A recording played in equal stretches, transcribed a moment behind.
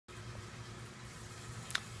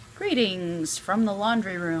Greetings from the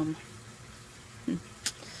laundry room.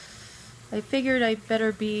 I figured I'd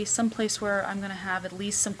better be someplace where I'm going to have at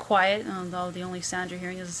least some quiet, although the only sound you're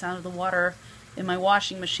hearing is the sound of the water in my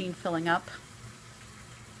washing machine filling up.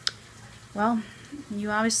 Well,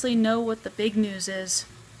 you obviously know what the big news is.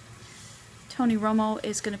 Tony Romo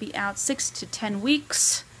is going to be out 6 to 10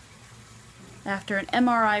 weeks after an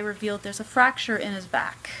MRI revealed there's a fracture in his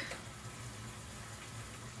back.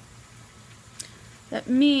 That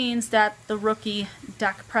means that the rookie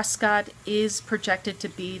Dak Prescott is projected to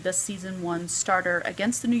be the Season 1 starter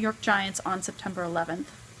against the New York Giants on September 11th.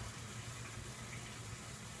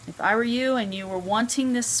 If I were you and you were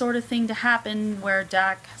wanting this sort of thing to happen where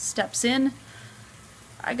Dak steps in,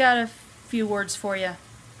 I got a few words for you.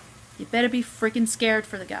 You better be freaking scared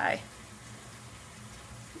for the guy.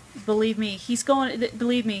 Believe me,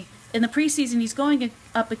 in the preseason, he's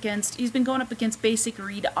been going up against basic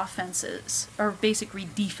read offenses, or basic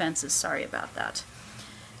read defenses, sorry about that.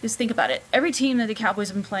 Just think about it. Every team that the Cowboys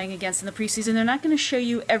have been playing against in the preseason, they're not going to show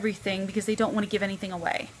you everything because they don't want to give anything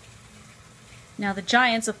away. Now the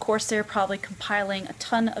Giants, of course, they're probably compiling a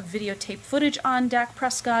ton of videotape footage on Dak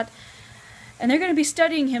Prescott, and they're going to be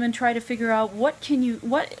studying him and try to figure out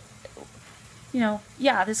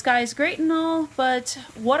yeah, this guy is great and all, but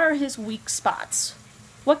what are his weak spots?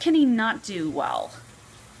 What can he not do well?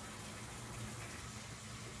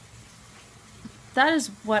 That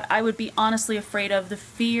is what I would be honestly afraid of. The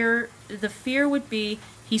fear would be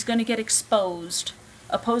he's going to get exposed.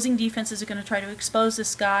 Opposing defenses are going to try to expose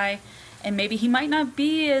this guy, and maybe he might not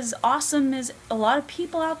be as awesome as a lot of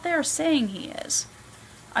people out there are saying he is.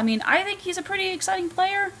 I mean, I think he's a pretty exciting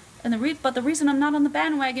player, but the reason I'm not on the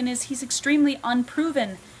bandwagon is he's extremely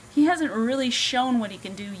unproven. He hasn't really shown what he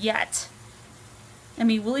can do yet. I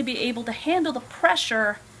mean, will he be able to handle the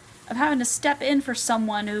pressure of having to step in for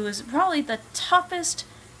someone who is probably the toughest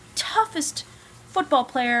football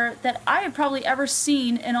player that I have probably ever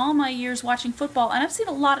seen in all my years watching football? And I've seen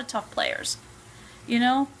a lot of tough players. You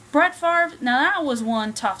know, Brett Favre, now that was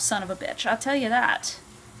one tough son of a bitch, I'll tell you that.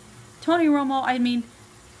 Tony Romo, I mean,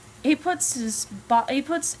 he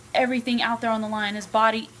puts everything out there on the line, his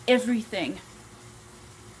body, everything.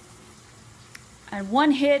 And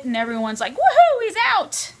one hit and everyone's like, woohoo, he's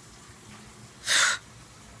out!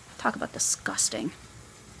 Talk about disgusting.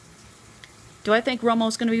 Do I think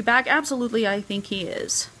Romo's going to be back? Absolutely, I think he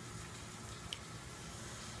is.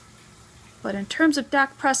 But in terms of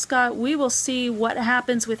Dak Prescott, we will see what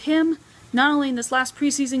happens with him, not only in this last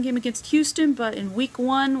preseason game against Houston, but in Week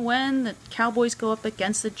 1 when the Cowboys go up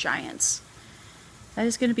against the Giants. That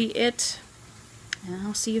is going to be it. And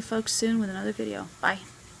I'll see you folks soon with another video. Bye.